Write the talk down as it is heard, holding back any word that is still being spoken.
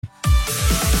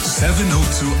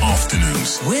702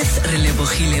 Afternoons. With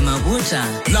Relebogile Mabota.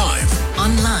 Live.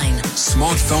 Online.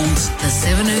 Smartphones. The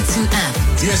 702 app.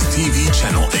 DSTV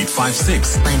channel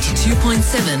 856.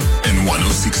 92.7. And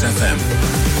 106 FM.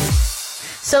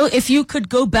 So if you could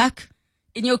go back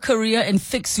in your career and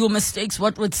fix your mistakes,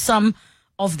 what would some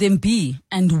of them be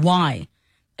and why?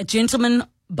 A gentleman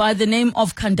by the name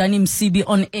of Kandani Msibi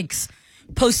on X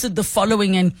posted the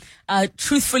following, and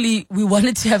truthfully, we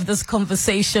wanted to have this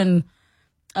conversation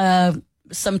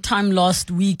sometime last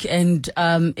week, and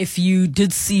if you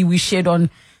did see, we shared on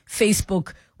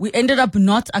Facebook. We ended up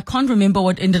I can't remember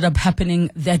what ended up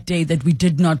happening that day that we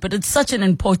did not, but it's such an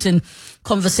important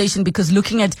conversation because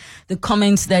looking at the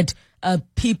comments that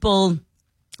people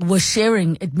were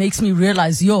sharing, it makes me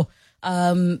realize, there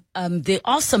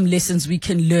are some lessons we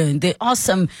can learn. There are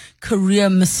some career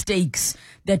mistakes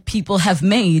that people have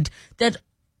made that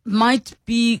might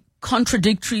be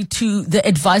contradictory to the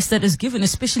advice that is given,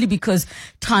 especially because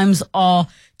times are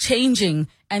changing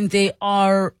and there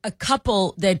are a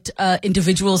couple that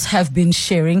individuals have been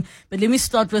sharing. But let me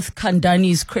start with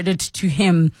Kandani's, credit to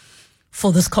him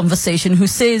for this conversation, who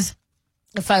says,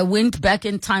 if I went back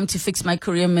in time to fix my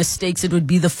career mistakes, it would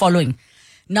be the following.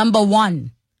 Number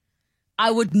one,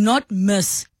 I would not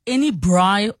miss any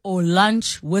braai or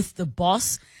lunch with the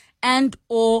boss and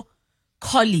or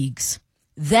colleagues.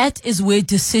 That is where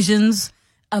decisions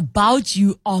about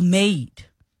you are made.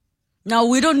 Now,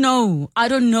 we don't know. I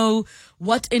don't know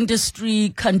what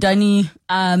industry Kandani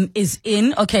is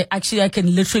in. Okay, actually, I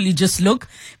can literally just look.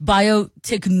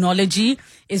 Biotechnology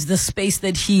is the space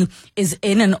that he is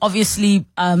in. And obviously,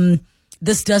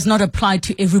 this does not apply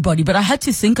to everybody. But I had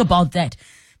to think about that.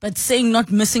 But saying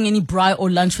not missing any braai or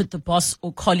lunch with the boss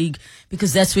or colleague,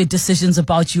 because that's where decisions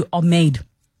about you are made.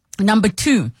 Number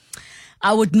two,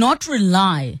 I would not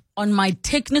rely on my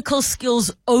technical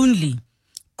skills only.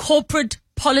 Corporate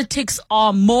politics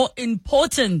are more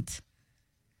important.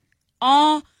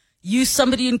 Are you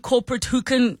somebody in corporate who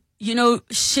can,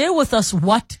 share with us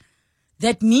what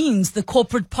that means, the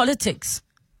corporate politics?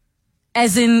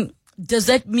 As in, does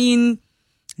that mean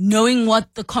knowing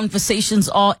what the conversations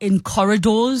are in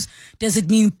corridors? Does it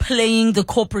mean playing the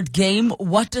corporate game?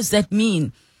 What does that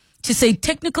mean? To say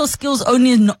technical skills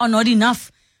only are not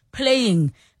enough,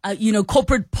 playing,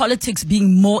 corporate politics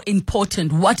being more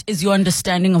important. What is your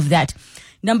understanding of that?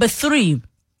 Number three,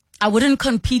 I wouldn't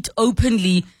compete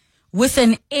openly with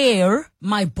an heir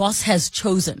my boss has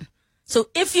chosen. So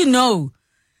if you know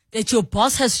that your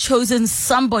boss has chosen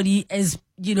somebody as,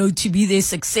 to be their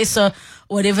successor,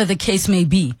 whatever the case may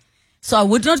be. So I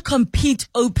would not compete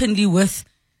openly with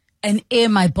an heir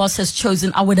my boss has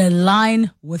chosen. I would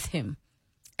align with him.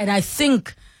 And I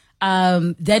think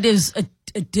that is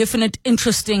a definite,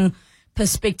 interesting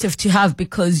perspective to have,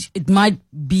 because it might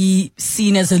be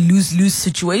seen as a lose-lose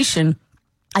situation.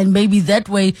 And maybe that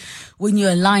way, when you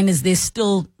align, is there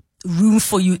still room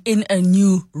for you in a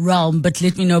new realm? But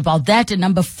let me know about that. And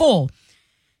number four,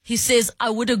 he says, I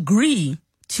would agree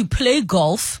to play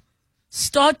golf,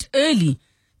 start early,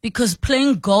 because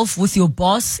playing golf with your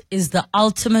boss is the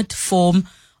ultimate form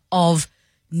of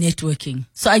networking.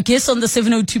 So I guess on the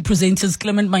 702 presenters,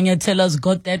 Clement Manyatela's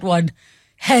got that one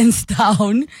hands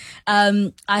down.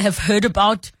 I have heard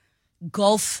about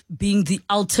golf being the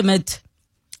ultimate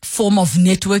form of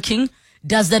networking.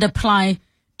 Does that apply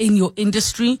in your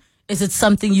industry? Is it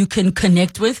something you can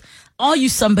connect with? Are you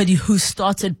somebody who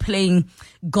started playing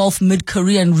golf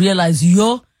mid-career and realized,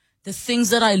 the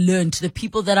things that I learned, the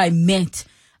people that I met,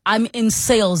 I'm in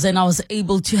sales and I was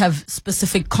able to have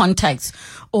specific contacts,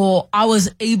 or I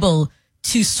was able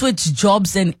to switch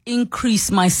jobs and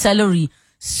increase my salary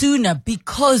sooner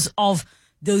because of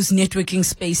those networking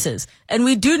spaces. And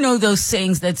we do know those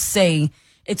sayings that say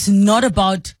it's not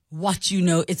about what you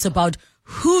know, it's about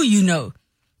who you know.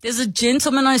 There's a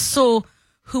gentleman I saw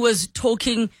who was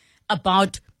talking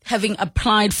about having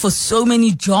applied for so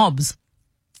many jobs.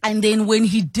 And then when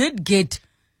he did get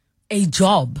a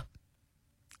job,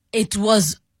 it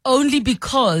was only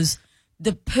because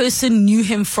the person knew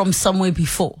him from somewhere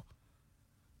before.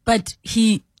 But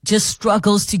he just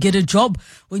struggles to get a job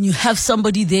when you have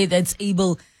somebody there that's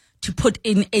able to put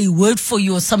in a word for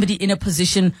you, or somebody in a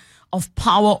position of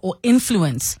power or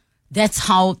influence. That's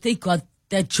how they got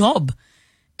that job.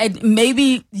 And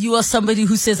maybe you are somebody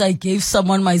who says, I gave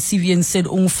someone my CV and said,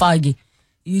 Ungfagi,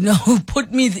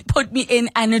 put me in,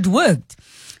 and it worked.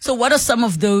 So what are some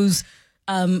of those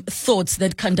thoughts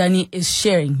that Kandani is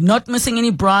sharing? Not missing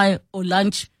any braai or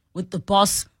lunch with the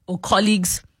boss or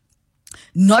colleagues.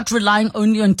 Not relying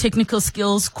only on technical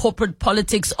skills. Corporate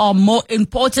politics are more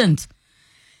important.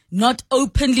 Not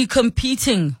openly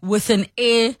competing with an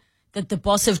heir that the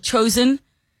boss have chosen.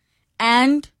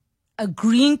 and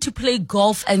agreeing to play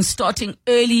golf and starting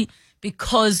early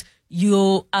because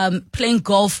you're playing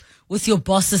golf with your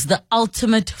boss is the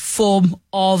ultimate form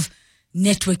of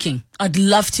networking. I'd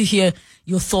love to hear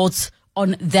your thoughts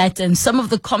on that. And some of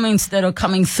the comments that are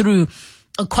coming through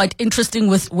are quite interesting,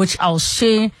 with which I'll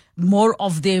share more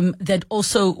of them that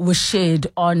also were shared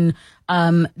on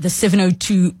the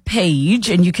 702 page.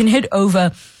 And you can head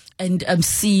over and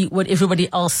see what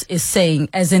everybody else is saying,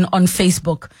 as in on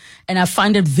Facebook. And I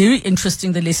find it very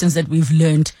interesting, the lessons that we've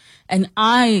learned. And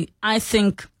I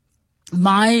think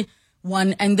my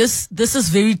one, and this is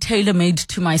very tailor-made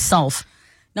to myself.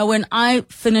 Now, when I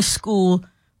finished school,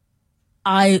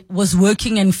 I was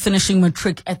working and finishing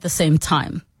matric at the same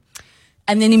time.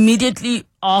 And then immediately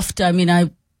after, I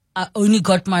only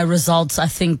got my results, I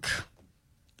think,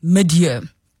 mid-year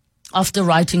after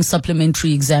writing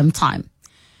supplementary exam time.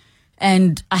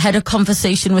 And I had a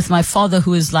conversation with my father,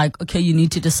 who is like, okay, you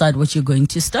need to decide what you're going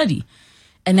to study.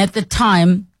 And at the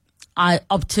time, I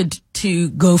opted to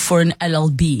go for an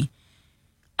LLB.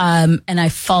 And I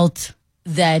felt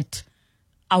that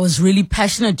I was really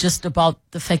passionate just about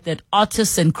the fact that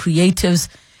artists and creatives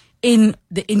in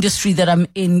the industry that I'm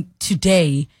in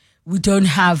today, we don't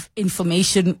have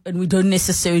information and we don't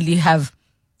necessarily have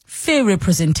fair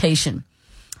representation.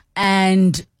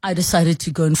 And I decided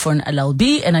to go in for an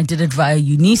LLB, and I did it via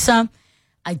UNISA.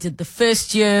 I did the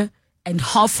first year, and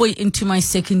halfway into my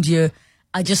second year,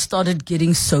 I just started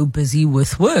getting so busy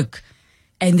with work.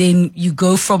 And then you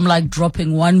go from like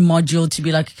dropping one module to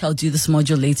be like, okay, I'll do this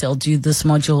module later, I'll do this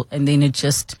module. And then it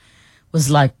just was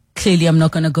like, clearly I'm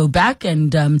not going to go back.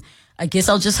 And I guess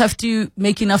I'll just have to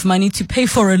make enough money to pay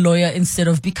for a lawyer instead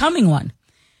of becoming one.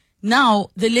 Now,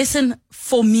 the lesson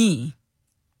for me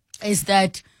is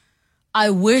that I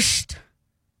wished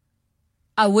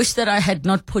that I had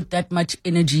not put that much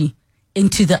energy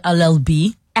into the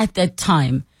LLB at that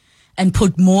time and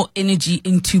put more energy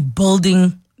into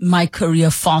building my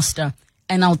career faster.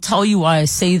 And I'll tell you why I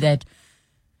say that.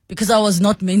 Because I was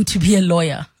not meant to be a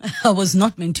lawyer. I was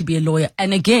not meant to be a lawyer.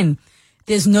 And again,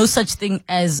 there's no such thing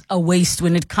as a waste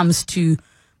when it comes to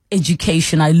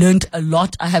education. I learned a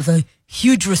lot. I have a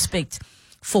huge respect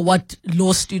for what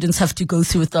law students have to go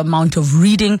through with the amount of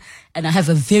reading. And I have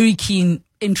a very keen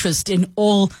interest in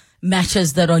all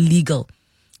matters that are legal.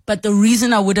 But the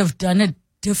reason I would have done it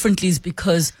differently is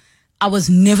because I was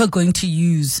never going to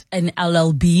use an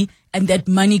LLB, and that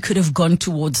money could have gone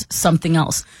towards something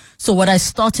else. So what I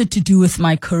started to do with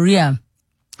my career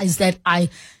is that I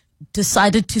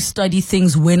decided to study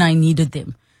things when I needed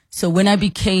them. So when I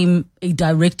became a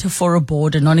director for a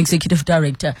board, a non-executive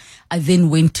director, I then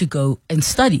went to go and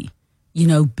study,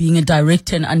 being a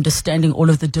director and understanding all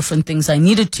of the different things I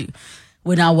needed to.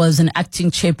 When I was an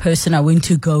acting chairperson, I went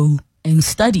to go and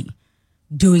study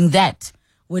doing that.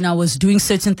 When I was doing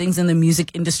certain things in the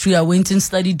music industry, I went and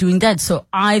studied doing that. So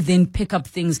I then pick up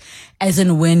things as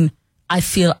and when I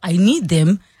feel I need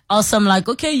them. Else I'm like,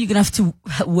 okay, you're going to have to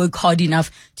work hard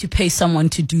enough to pay someone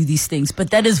to do these things. But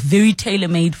that is very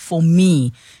tailor-made for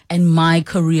me and my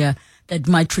career, that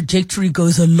my trajectory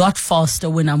goes a lot faster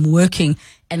when I'm working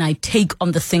and I take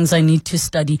on the things I need to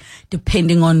study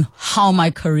depending on how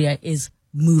my career is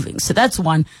moving. So that's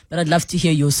one, but I'd love to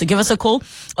hear yours. So give us a call,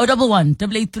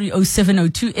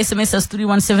 011-883-0702, SMS as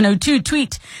 31702,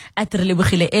 tweet at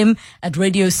Relebohile M, at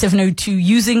Radio 702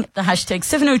 using the hashtag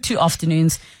 702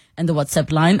 afternoons, and the WhatsApp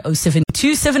line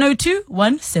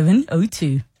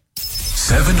 072-702-1702.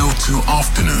 702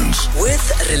 afternoons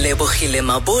with Relebohile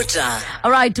Mabota.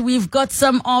 All right, we've got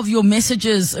some of your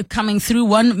messages coming through.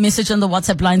 One message on the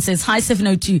WhatsApp line says, hi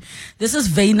 702, this is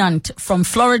Vaynant from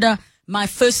Florida. My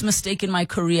first mistake in my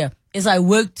career is I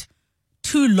worked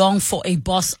too long for a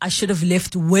boss. I should have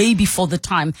left way before the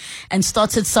time and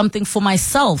started something for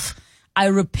myself. I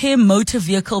repair motor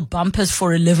vehicle bumpers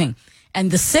for a living.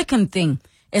 And the second thing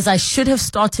is I should have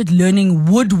started learning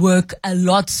woodwork a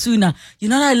lot sooner. You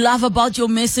know what I love about your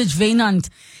message, Vaynant,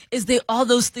 is there are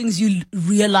those things you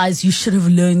realize you should have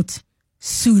learned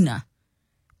sooner,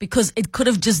 because it could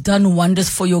have just done wonders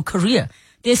for your career.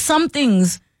 There's some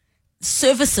things,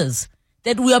 services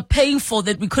that we are paying for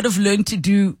that we could have learned to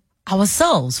do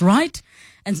ourselves, right?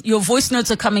 And your voice notes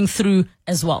are coming through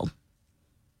as well.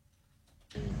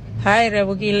 Hi,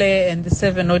 Rebugile and the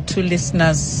 702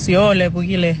 listeners. Yo,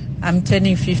 Rebugile, I'm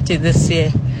turning 50 this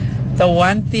year. The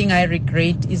one thing I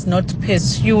regret is not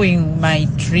pursuing my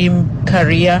dream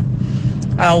career.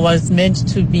 I was meant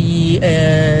to be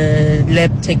a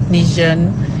lab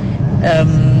technician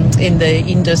in the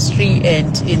industry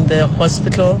and in the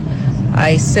hospital.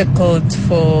 I circled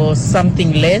for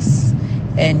something less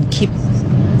and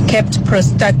kept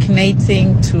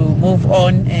procrastinating to move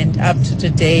on, and up to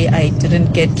today I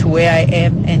didn't get to where I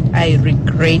am, and I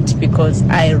regret because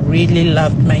I really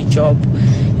loved my job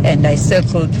and I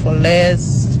settled for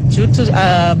less due to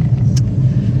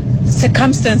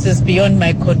circumstances beyond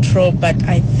my control, but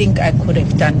I think I could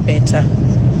have done better.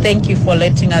 Thank you for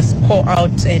letting us pour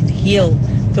out and heal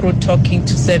through talking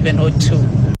to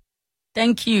 702.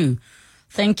 Thank you.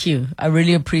 Thank you. I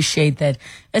really appreciate that.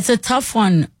 It's a tough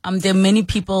one. There are many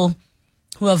people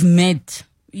who have met,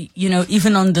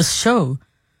 even on this show,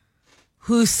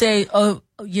 who say,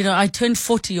 I turned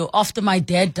 40, or after my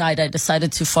dad died, I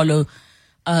decided to follow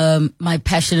my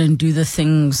passion and do the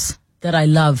things that I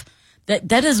love.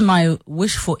 That is my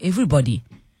wish for everybody,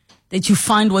 that you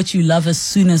find what you love as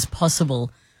soon as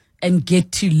possible and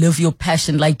get to live your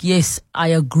passion. Like, yes, I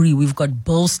agree. We've got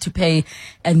bills to pay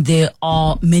and there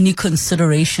are many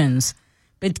considerations.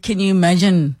 But can you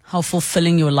imagine how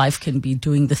fulfilling your life can be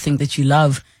doing the thing that you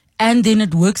love? And then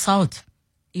it works out,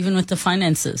 even with the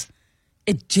finances.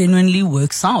 It genuinely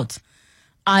works out.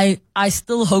 I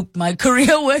still hope my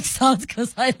career works out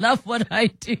because I love what I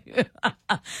do.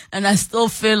 And I still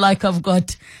feel like I've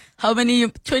got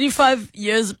 25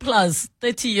 years plus,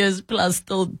 30 years plus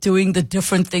still doing the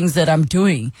different things that I'm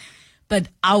doing. But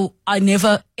I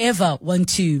never ever want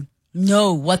to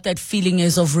know what that feeling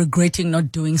is of regretting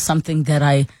not doing something that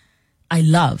I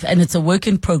love. And it's a work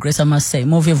in progress, I must say.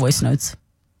 More of your voice notes.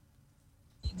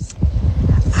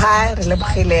 Hi,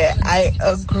 Relebogile. I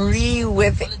agree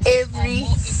with every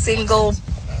single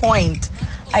point.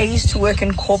 I used to work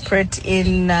in corporate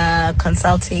in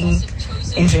consulting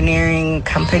engineering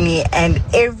company, and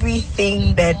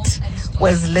everything that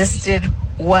was listed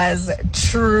was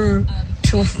true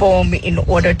to form in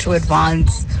order to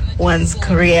advance one's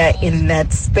career in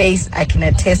that space. I can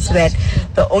attest to that.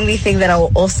 The only thing that I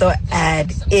will also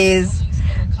add is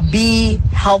be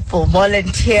helpful,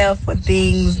 volunteer for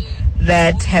things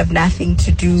that have nothing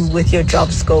to do with your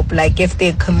job scope. Like if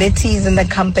there are committees in the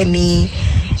company,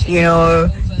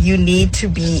 you need to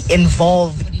be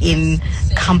involved in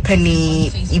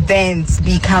company events,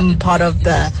 become part of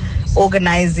the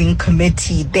organizing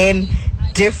committee. Then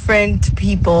different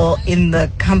people in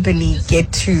the company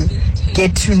get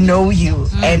to know you,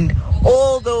 and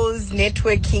all those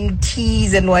networking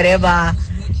teas and whatever.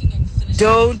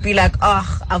 Don't be like,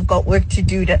 I've got work to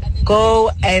do.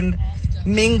 Go and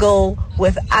mingle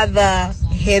with other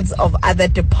heads of other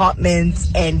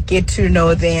departments and get to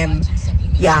know them.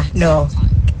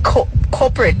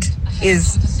 Corporate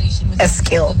is a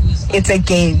skill. It's a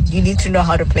game. You need to know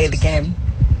how to play the game.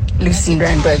 Lucy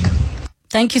Randberg.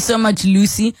 Thank you so much,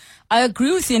 Lucy. I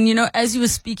agree with you. And, as you were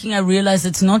speaking, I realized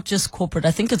it's not just corporate.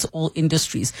 I think it's all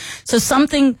industries. So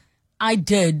something I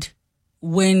did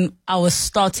when I was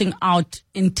starting out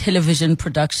in television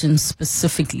production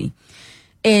specifically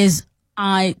is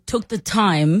I took the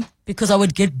time, because I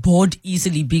would get bored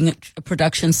easily being a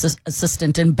production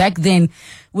assistant. And back then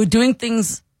we're doing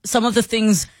things, some of the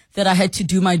things that I had to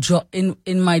do my job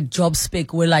in my job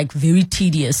spec were like very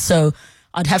tedious. So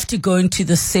I'd have to go into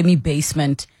the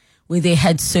semi-basement where they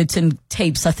had certain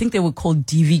tapes. I think they were called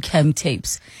DV cam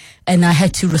tapes. And I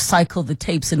had to recycle the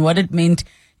tapes. And what it meant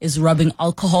is rubbing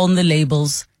alcohol on the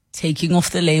labels, taking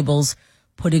off the labels,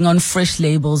 putting on fresh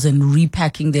labels and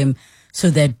repacking them so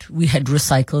that we had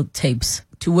recycled tapes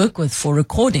to work with for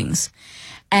recordings.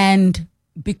 And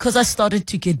because I started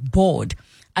to get bored,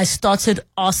 I started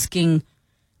asking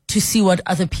to see what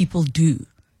other people do.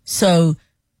 So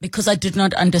because I did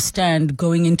not understand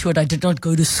going into it, I did not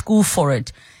go to school for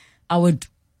it, I would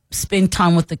spend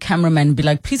time with the cameraman and be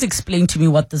like, please explain to me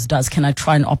what this does. Can I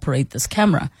try and operate this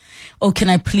camera? Or can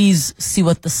I please see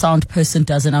what the sound person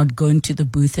does? And I would go into the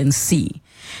booth and see.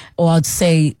 Or I'd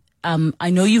say, I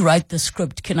know you write the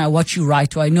script. Can I watch you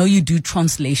write? Or I know you do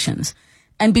translations.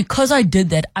 And because I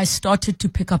did that, I started to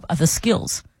pick up other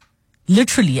skills,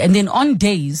 literally. And then on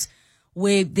days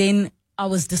where then I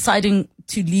was deciding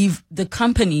to leave the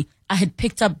company, I had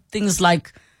picked up things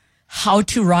like how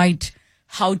to write,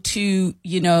 how to,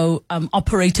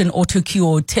 operate an auto cue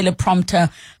or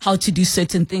teleprompter, how to do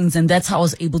certain things. And that's how I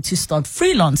was able to start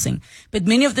freelancing. But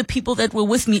many of the people that were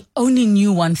with me only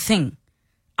knew one thing.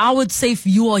 I would say if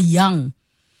you are young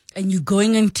and you're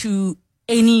going into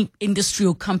any industry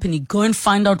or company, go and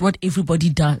find out what everybody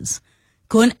does.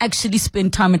 Go and actually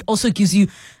spend time. It also gives you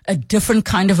a different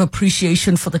kind of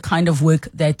appreciation for the kind of work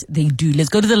that they do. Let's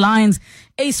go to the lines.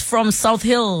 Ace from South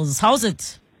Hills. How's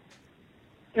it?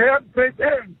 Yeah, great.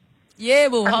 Yeah,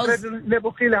 well,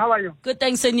 how are you? Good,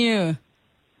 thanks, and you?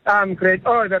 I'm great.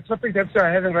 Oh, the topic that you're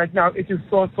having right now, it is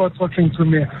so talking to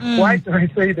me. Why do I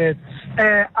say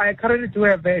that? I currently do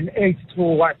have an 8 to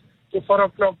to 4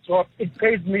 o'clock job, it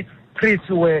pays me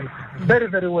pretty well, very,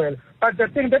 very well. But the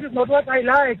thing, that is not what I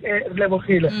like,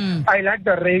 Lebohile. I like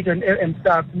the radio and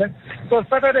stuff. So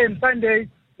Saturday and Sunday,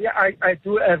 yeah,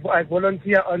 I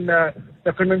volunteer on the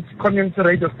community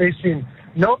radio station.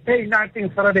 No pay,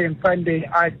 nothing Saturday and Sunday.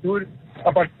 I do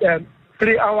about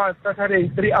 3 hours Saturday,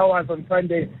 3 hours on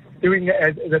Sunday doing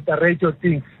the radio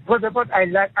thing. Because that's what I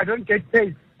like. I don't get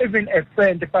paid even a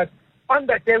cent. But on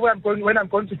that day when I'm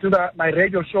going to do my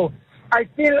radio show, I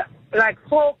feel like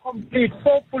so complete,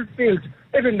 so fulfilled.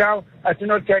 Even now, I do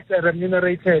not get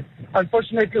remunerated.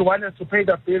 Unfortunately, one has to pay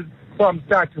the bills, so I'm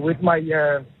stuck with my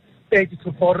 8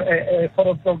 to 4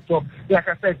 o'clock job. Like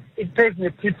I said, it pays me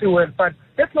pretty well, but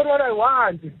that's not what I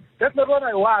want. That's not what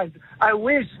I want. I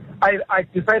wish I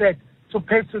decided to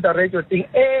pay to the radio thing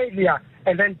earlier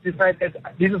and then decided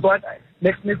this is what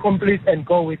makes me complete and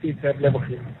go with it at level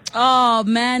 3. Oh,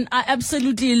 man, I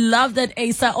absolutely love that,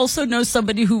 Ace. I also know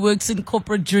somebody who works in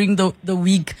corporate during the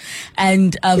week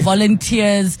and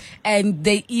volunteers, and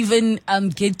they even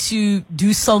get to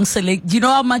do song select. Do you know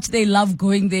how much they love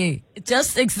going there?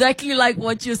 Just exactly like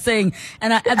what you're saying.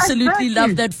 And I absolutely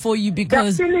love that for you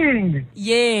because... The feeling.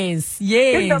 Yes.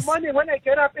 In the morning, when I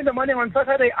get up in the morning on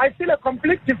Saturday, I feel a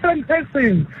complete different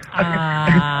person.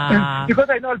 Because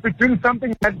I know I'll be doing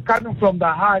something that's coming from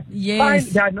the heart. Yes.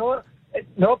 Fine, there are no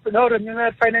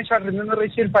financial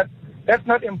remuneration, but that's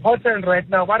not important right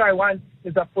now. What I want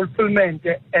is a fulfillment,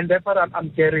 and that's what I'm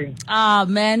getting.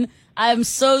 Man, I'm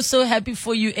so happy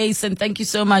for you, Ace, and thank you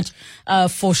so much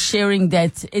for sharing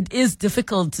that. It is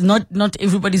difficult. Not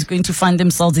everybody's going to find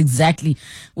themselves exactly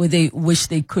where they wish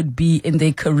they could be in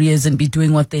their careers and be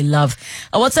doing what they love.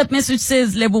 A WhatsApp message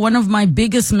says, Lebo, one of my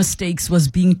biggest mistakes was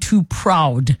being too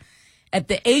proud. At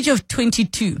the age of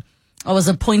 22, I was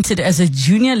appointed as a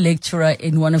junior lecturer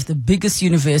in one of the biggest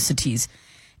universities.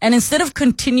 And instead of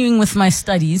continuing with my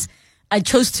studies, I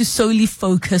chose to solely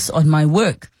focus on my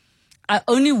work. I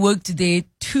only worked there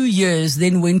 2 years,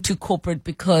 then went to corporate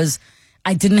because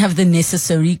I didn't have the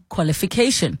necessary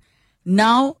qualification.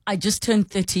 Now I just turned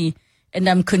 30 and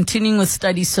I'm continuing with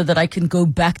studies so that I can go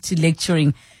back to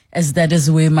lecturing, as that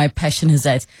is where my passion is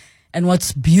at. And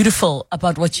what's beautiful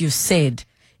about what you've said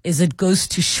is it goes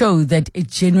to show that it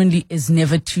genuinely is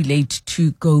never too late to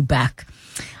go back.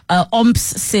 Omps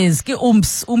says, ke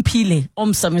Omps, Umpile,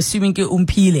 Omps, I'm assuming ke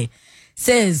Umpile,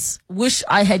 says, wish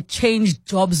I had changed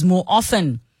jobs more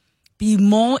often, be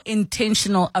more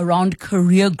intentional around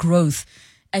career growth,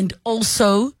 and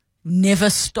also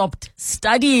never stopped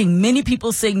studying. Many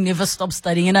people saying never stop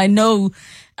studying. And I know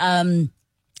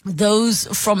those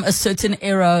from a certain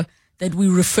era that we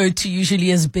refer to usually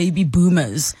as baby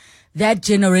boomers, that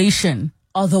generation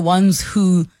are the ones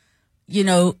who,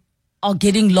 are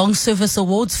getting long service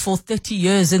awards for 30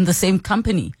 years in the same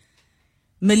company.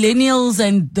 Millennials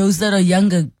and those that are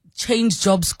younger change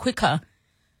jobs quicker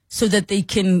so that they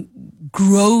can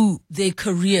grow their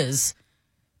careers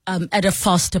at a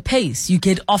faster pace. You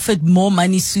get offered more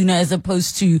money sooner as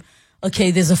opposed to, okay,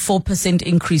 there's a 4%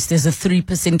 increase, there's a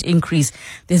 3% increase,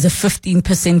 there's a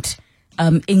 15%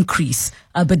 increase.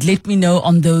 But let me know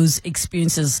on those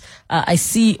experiences. I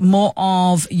see more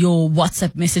of your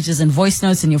WhatsApp messages and voice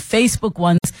notes and your Facebook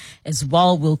ones as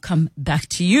well. We'll come back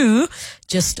to you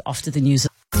just after the news.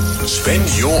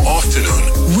 Spend your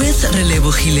afternoon With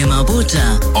Relebohile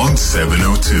Mabota on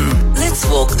 702. Let's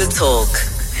walk the talk.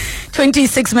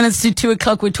 26 minutes to 2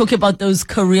 o'clock. We're talking about those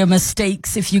career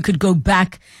mistakes. If you could go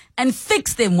back and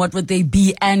fix them, what would they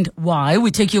be and why? We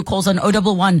take your calls on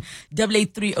 011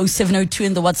 883 0702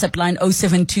 and the WhatsApp line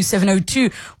 072 702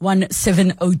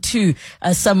 1702.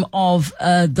 Some of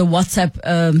the WhatsApp,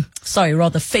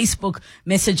 Facebook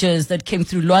messages that came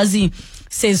through. Lwazi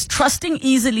says, trusting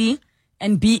easily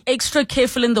and be extra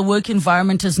careful in the work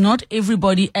environment, as not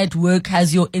everybody at work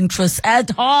has your interests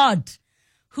at heart.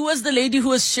 Who was the lady who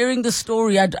was sharing the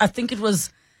story? I think it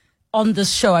was on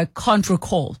this show. I can't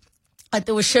recall. But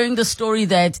they were sharing the story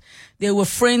that they were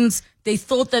friends. They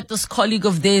thought that this colleague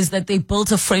of theirs, that they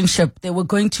built a friendship. They were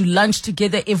going to lunch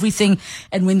together, everything.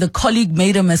 And when the colleague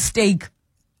made a mistake,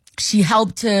 she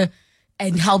helped her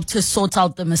sort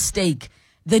out the mistake.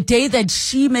 The day that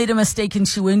she made a mistake and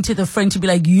she went to the friend to be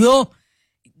like,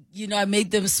 I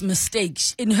made this mistake.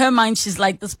 In her mind, she's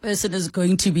like, this person is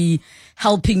going to be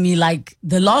helping me like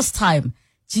the last time.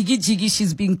 Jiggy,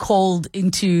 she's been called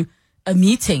into a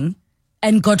meeting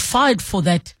and got fired for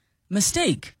that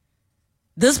mistake.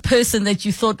 This person that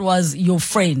you thought was your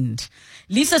friend.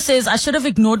 Lisa says, I should have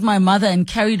ignored my mother and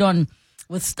carried on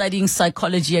with studying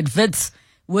psychology at Wits.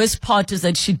 Worst part is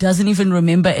that she doesn't even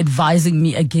remember advising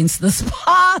me against this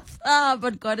path.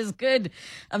 But God is good.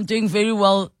 I'm doing very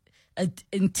well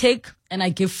in tech, and I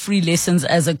give free lessons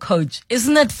as a coach.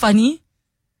 Isn't that funny?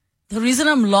 The reason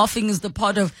I'm laughing is the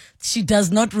part of she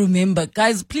does not remember.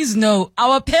 Guys, please know,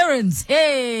 our parents,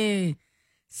 hey,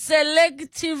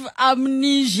 selective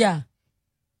amnesia.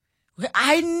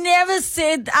 I never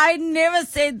said,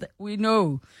 we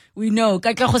know.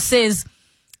 Kakako says,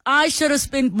 I should have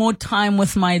spent more time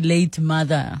with my late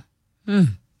mother.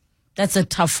 That's a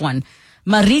tough one.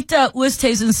 Marita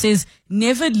Oosthuizen says,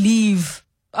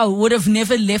 would have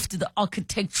never left the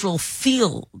architectural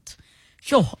field.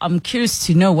 Sure, I'm curious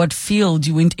to know what field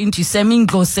you went into.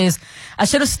 Semingo says, I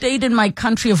should have stayed in my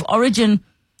country of origin,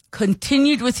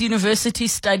 continued with university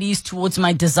studies towards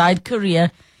my desired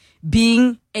career.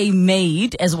 Being a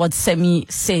maid, as what Semi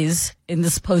says in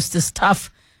this post, is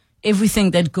tough. Everything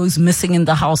that goes missing in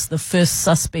the house, the first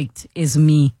suspect is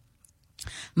me.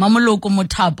 Mamoloko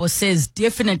Motabo says,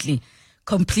 definitely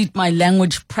complete my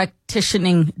language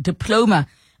practicing diploma.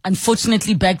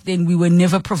 Unfortunately, back then, we were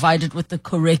never provided with the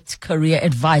correct career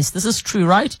advice. This is true,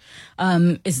 right?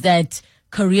 Is that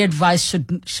career advice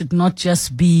should not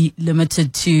just be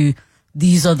limited to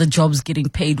these are the jobs getting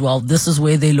paid well. This is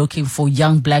where they're looking for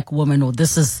young black women, or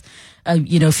this is,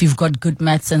 if you've got good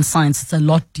maths and science, it's a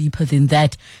lot deeper than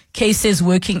that. Kay says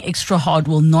working extra hard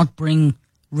will not bring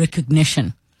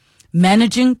recognition.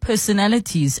 Managing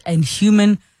personalities and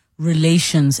human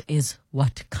relations is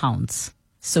what counts.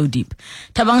 So deep.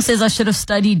 Tabang says I should have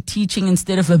studied teaching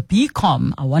instead of a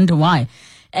BCom. I wonder why.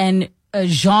 And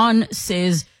Jean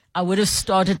says I would have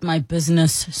started my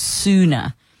business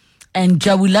sooner. And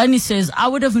Jawulani says I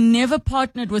would have never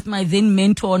partnered with my then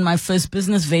mentor on my first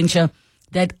business venture.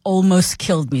 That almost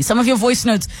killed me. Some of your voice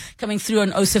notes coming through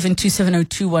on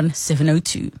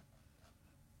 0727021702.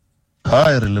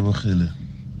 Hi, Relebohile.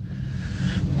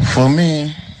 For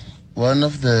me, one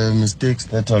of the mistakes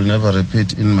that I'll never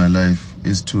repeat in my life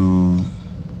is to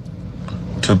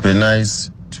be nice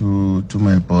to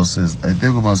my bosses. I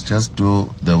think we must just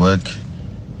do the work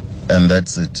and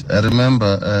that's it. I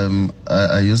remember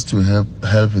I used to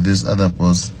help this other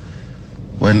boss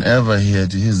whenever he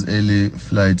had his early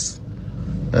flights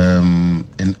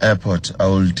in airport. I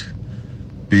would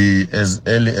be as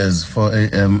early as 4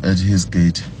 a.m. at his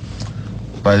gate.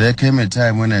 But there came a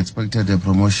time when I expected a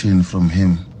promotion from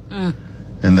him.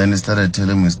 And then he started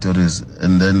telling me stories.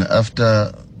 And then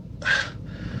after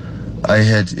I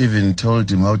had even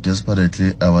told him how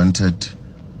desperately I wanted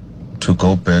to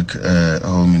go back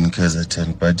home in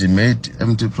KZN. But he made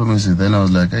empty promises. Then I was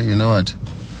like, hey, you know what?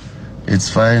 It's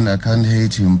fine. I can't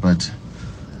hate him, but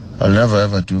I'll never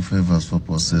ever do favors for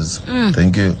bosses.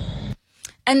 Thank you.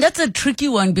 And that's a tricky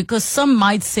one because some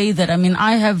might say that,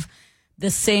 I have the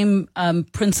same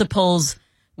principles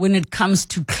when it comes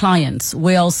to clients,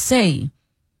 where I'll say,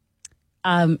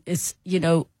 it's,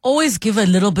 always give a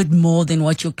little bit more than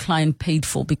what your client paid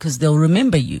for because they'll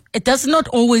remember you. It does not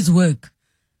always work.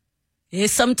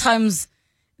 Yes, sometimes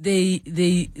they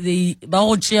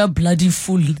bloody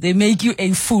fool. They make you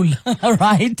a fool,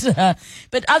 right?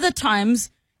 But other times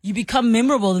you become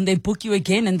memorable and they book you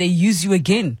again and they use you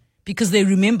again because they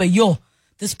remember,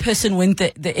 this person went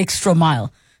the extra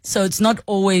mile. So it's not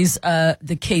always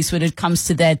the case when it comes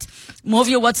to that. More of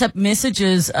your WhatsApp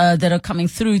messages that are coming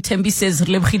through. Tembi says,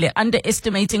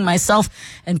 underestimating myself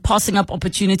and passing up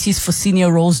opportunities for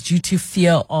senior roles due to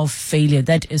fear of failure.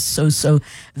 That is so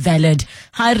valid.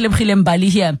 Hi, Mbali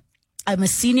here. I'm a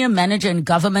senior manager in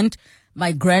government.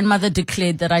 My grandmother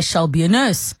declared that I shall be a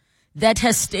nurse. That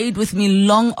has stayed with me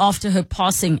long after her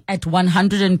passing at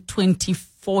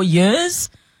 124 years.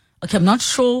 Okay, I'm not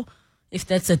sure if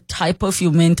that's a typo, if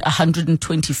you meant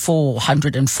 124 or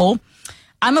 104.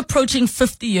 I'm approaching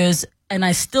 50 years and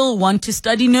I still want to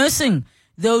study nursing,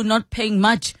 though not paying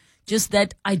much, just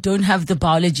that I don't have the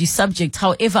biology subject.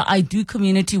 However, I do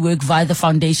community work via the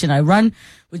foundation I run,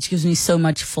 which gives me so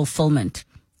much fulfillment.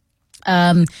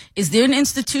 Is there an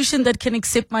institution that can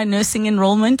accept my nursing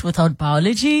enrollment without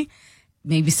biology?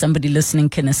 Maybe somebody listening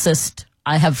can assist.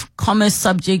 I have commerce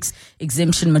subjects,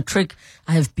 exemption matric.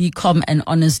 I have BCom and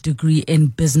honors degree in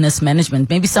business management.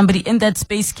 Maybe somebody in that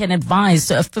space can advise.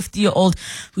 So a 50-year-old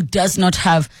who does not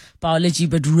have biology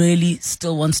but really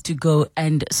still wants to go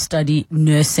and study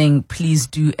nursing, please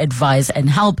do advise and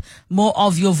help. More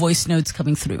of your voice notes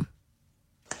coming through.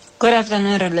 Good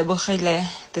afternoon, Relebohile.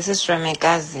 This is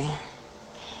Ramekazi.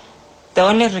 The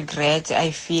only regret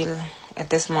I feel at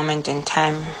this moment in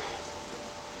time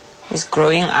is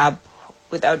growing up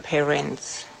without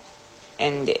parents.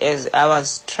 And as I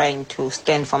was trying to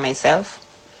stand for myself,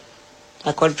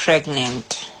 I got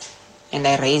pregnant and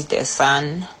I raised a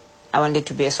son. I wanted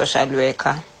to be a social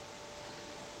worker.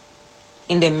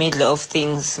 In the middle of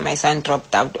things, my son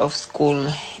dropped out of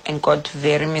school and got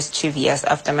very mischievous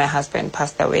after my husband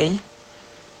passed away.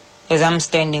 As I'm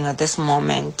standing at this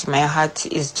moment, my heart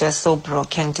is just so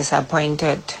broken,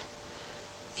 disappointed.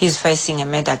 He's facing a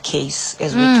murder case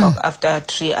as we talk after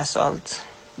 3 assaults.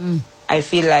 I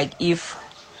feel like if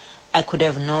I could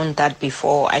have known that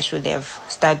before, I should have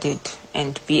studied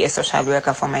and be a social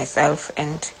worker for myself.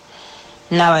 And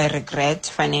now I regret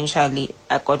financially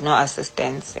I got no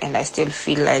assistance, and I still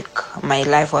feel like my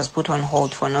life was put on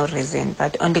hold for no reason,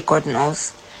 but only God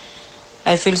knows.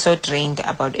 I feel so drained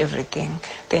about everything.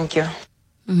 Thank you.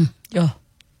 Yeah.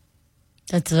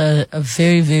 That's a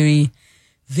very, very,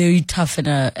 very tough and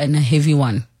a heavy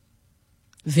one.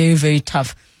 Very, very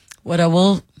tough. What I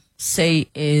will say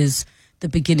is the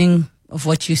beginning of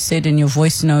what you said in your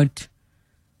voice note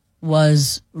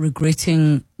was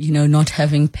regretting, not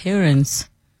having parents.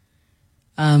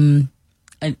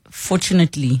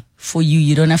 Fortunately for you,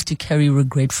 you don't have to carry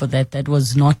regret for that. That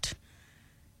was not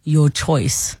your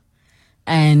choice.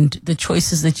 And the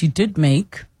choices that you did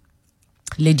make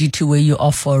led you to where you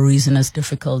are for a reason as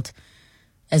difficult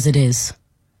as it is.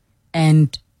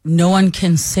 And no one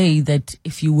can say that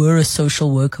if you were a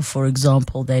social worker, for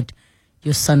example, that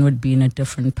your son would be in a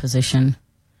different position.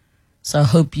 So I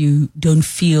hope you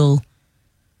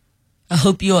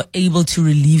are able to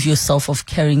relieve yourself of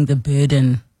carrying the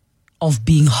burden of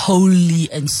being wholly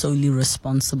and solely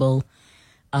responsible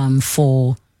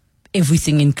for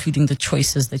everything, including the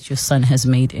choices that your son has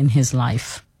made in his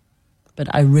life.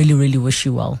 But I really, really wish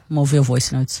you well. More of your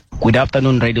voice notes. Good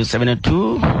afternoon, Radio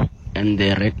 702 and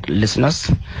the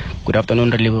listeners. Good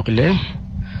afternoon, Relebogile.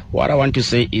 What I want to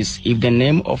say is, if the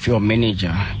name of your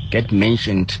manager get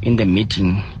mentioned in the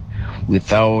meeting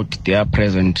without their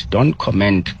present, don't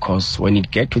comment, because when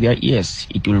it get to their ears,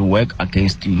 it will work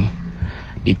against you,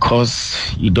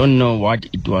 because you don't know what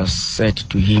it was said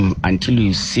to him until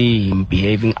you see him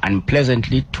behaving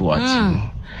unpleasantly towards you.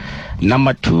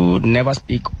 Number 2, never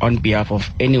speak on behalf of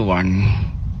anyone,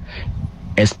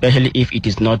 especially if it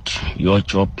is not your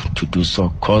job to do so,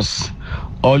 because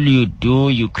all you do,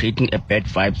 you creating a bad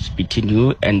vibes between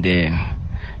you and the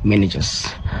managers.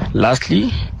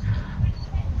 Lastly,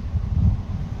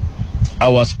 I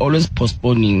was always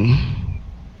postponing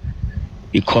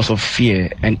because of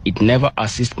fear, and it never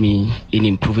assisted me in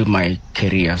improving my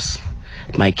career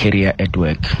at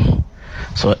work.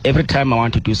 So every time I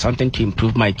want to do something to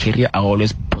improve my career, I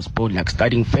always postpone, like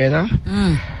studying further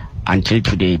until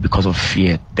today, because of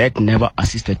fear. That never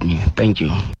assisted me. Thank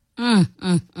you.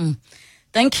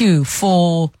 Thank you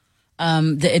for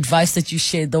the advice that you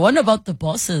shared. The one about the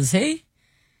bosses, hey?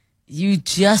 You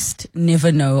just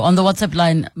never know. On the WhatsApp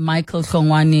line, Michael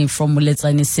Kongwani from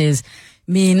Muletsani says,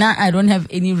 Mina, I don't have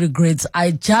any regrets.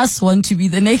 I just want to be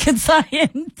the naked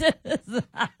scientist.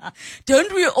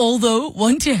 Don't we all, though,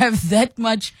 want to have that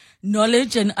much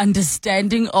knowledge and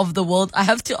understanding of the world? I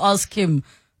have to ask him.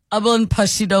 Abon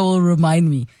Pashida will remind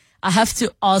me. I have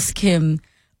to ask him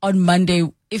on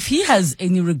Monday if he has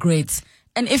any regrets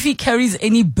and if he carries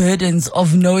any burdens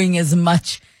of knowing as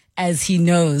much as he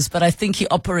knows. But I think he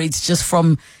operates just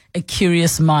from a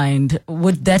curious mind.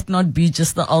 Would that not be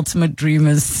just the ultimate dream,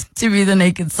 is to be the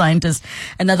naked scientist?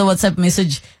 Another WhatsApp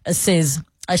message says,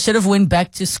 I should have went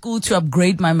back to school to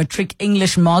upgrade my matric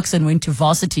English marks and went to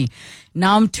varsity.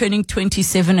 Now I'm turning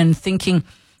 27 and thinking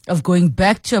of going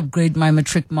back to upgrade my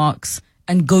matric marks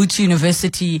and go to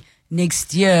university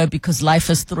next year, because life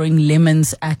is throwing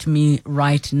lemons at me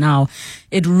right now.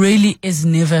 It really is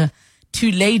never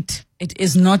too late. It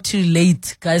is not too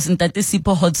late, guys. And that this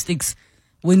Sipho Hotsticks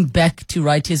went back to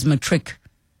write his matric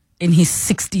in his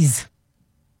 60s.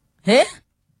 Hey?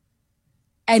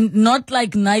 And not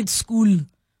like night school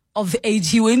of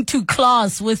age. He went to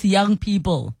class with young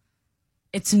people.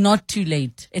 It's not too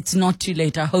late. It's not too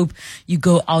late. I hope you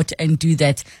go out and do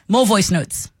that. More voice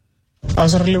notes. I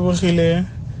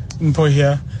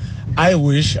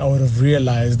wish I would have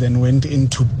realized and went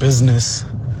into business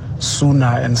sooner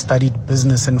and studied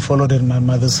business and followed in my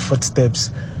mother's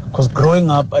footsteps. Because growing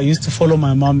up, I used to follow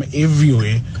my mom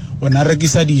everywhere. When I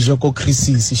she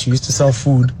used to sell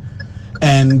food.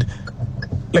 And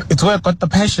it's where I got the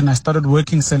passion. I started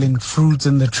working selling fruits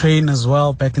in the train as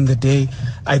well back in the day.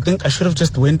 I think I should have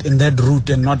just went in that route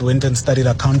and not went and studied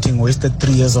accounting, wasted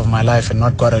 3 years of my life and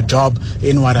not got a job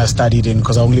in what I studied in,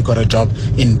 because I only got a job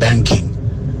in banking,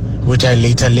 which I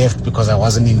later left because I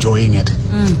wasn't enjoying it.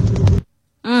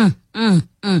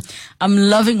 I'm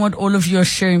loving what all of you are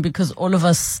sharing, because all of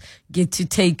us get to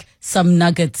take some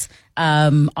nuggets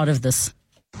out of this.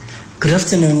 Good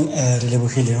afternoon,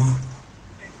 Relebogile.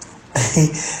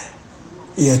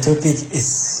 Your topic is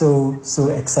so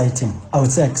exciting. I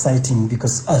would say exciting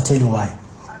because I'll tell you why.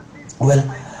 Well,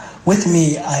 With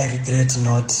me, I regret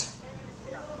not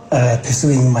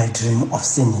pursuing my dream of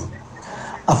singing.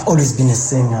 I've always been a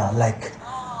singer. Like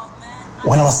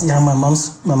when I was young,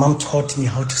 my mom taught me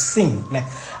how to sing. Like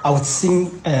I would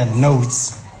sing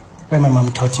notes where my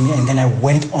mom taught me, and then I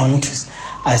went on to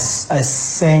I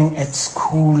sang at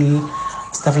school,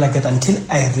 stuff like that, until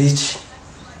I reached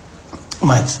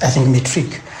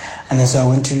matric, and then so I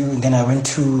went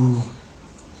to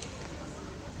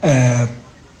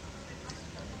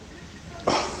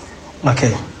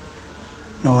okay,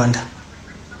 no wonder.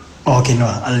 Okay, no,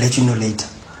 I'll let you know later.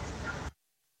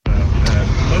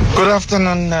 Good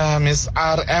afternoon, Miss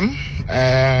RM.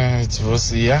 It's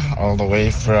Rosia, all the way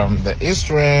from the East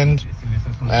Rand.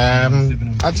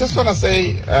 I just want to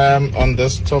say on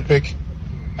this topic,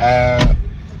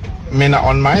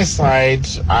 on my side,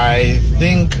 I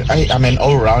think I'm an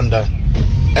all-rounder.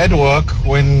 At work,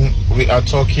 when we are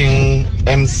talking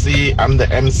MC, I'm the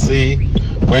MC.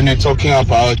 When you're talking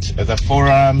about the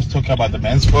forums, talking about the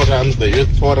men's forums, the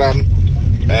youth forum,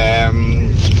 the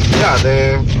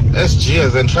SG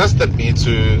has entrusted me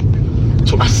to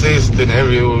assist in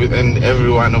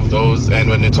every one of those. And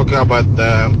when you're talking about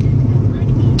the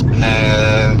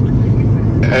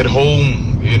at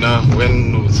home,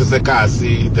 when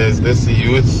Sisekasi, there's this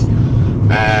youth,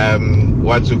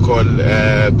 what you call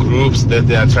groups that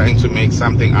they are trying to make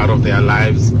something out of their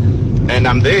lives, and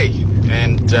I'm there.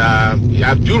 And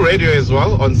I do radio as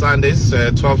well on Sundays,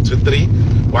 12 to 3,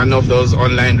 one of those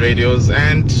online radios.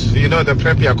 And the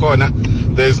Prepia Corner,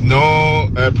 there's no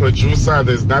producer,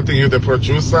 there's nothing. You're the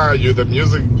producer, you're the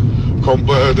music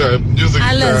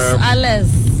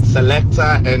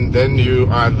selector, and then you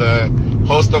are the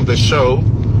host of the show.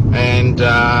 And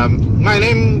my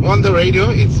name on the radio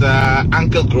is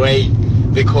Uncle Gray,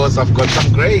 because I've got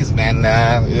some grays, man.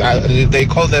 They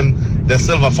call them the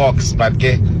silver fox, but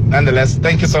nonetheless,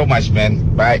 thank you so much,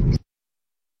 man. Bye.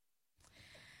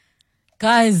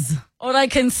 Guys, all I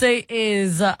can say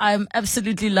is I'm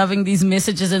absolutely loving these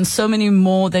messages and so many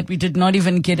more that we did not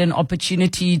even get an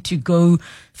opportunity to go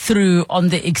through on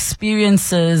the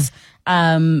experiences.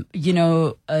 Deboho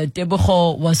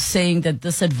was saying that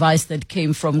this advice that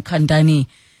came from Kandani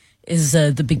is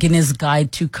the beginner's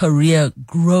guide to career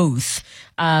growth.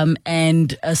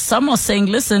 And some are saying,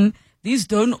 listen, these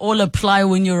don't all apply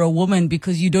when you're a woman,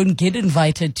 because you don't get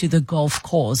invited to the golf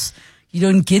course. You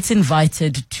don't get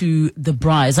invited to the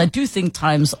braais. I do think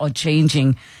times are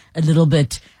changing a little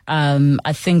bit.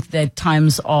 I think that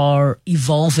times are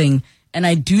evolving. And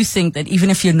I do think that even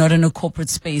if you're not in a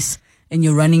corporate space and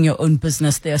you're running your own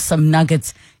business, there are some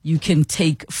nuggets you can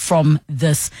take from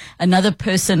this. Another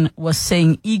person was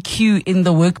saying EQ in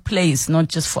the workplace, not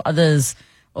just for others,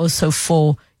 also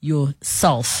for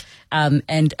yourself.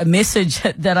 And a message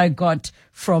that I got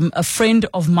from a friend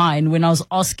of mine when I was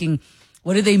asking,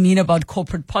 what do they mean about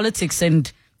corporate politics? And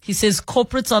he says,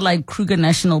 corporates are like Kruger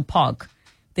National Park.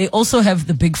 They also have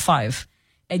the big five,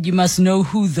 and you must know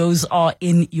who those are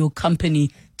in your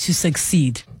company to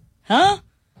succeed. Huh?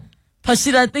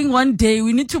 Pashida, I think one day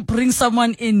we need to bring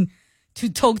someone in to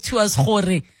talk to us,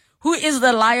 Khore. Who is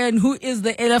the lion? Who is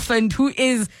the elephant? Who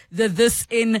is the this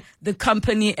in the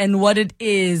company, and what it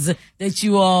is that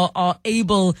you are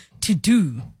able to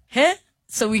do? Huh?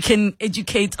 So we can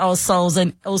educate ourselves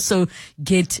and also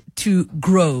get to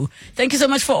grow. Thank you so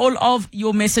much for all of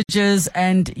your messages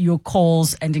and your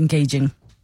calls and engaging.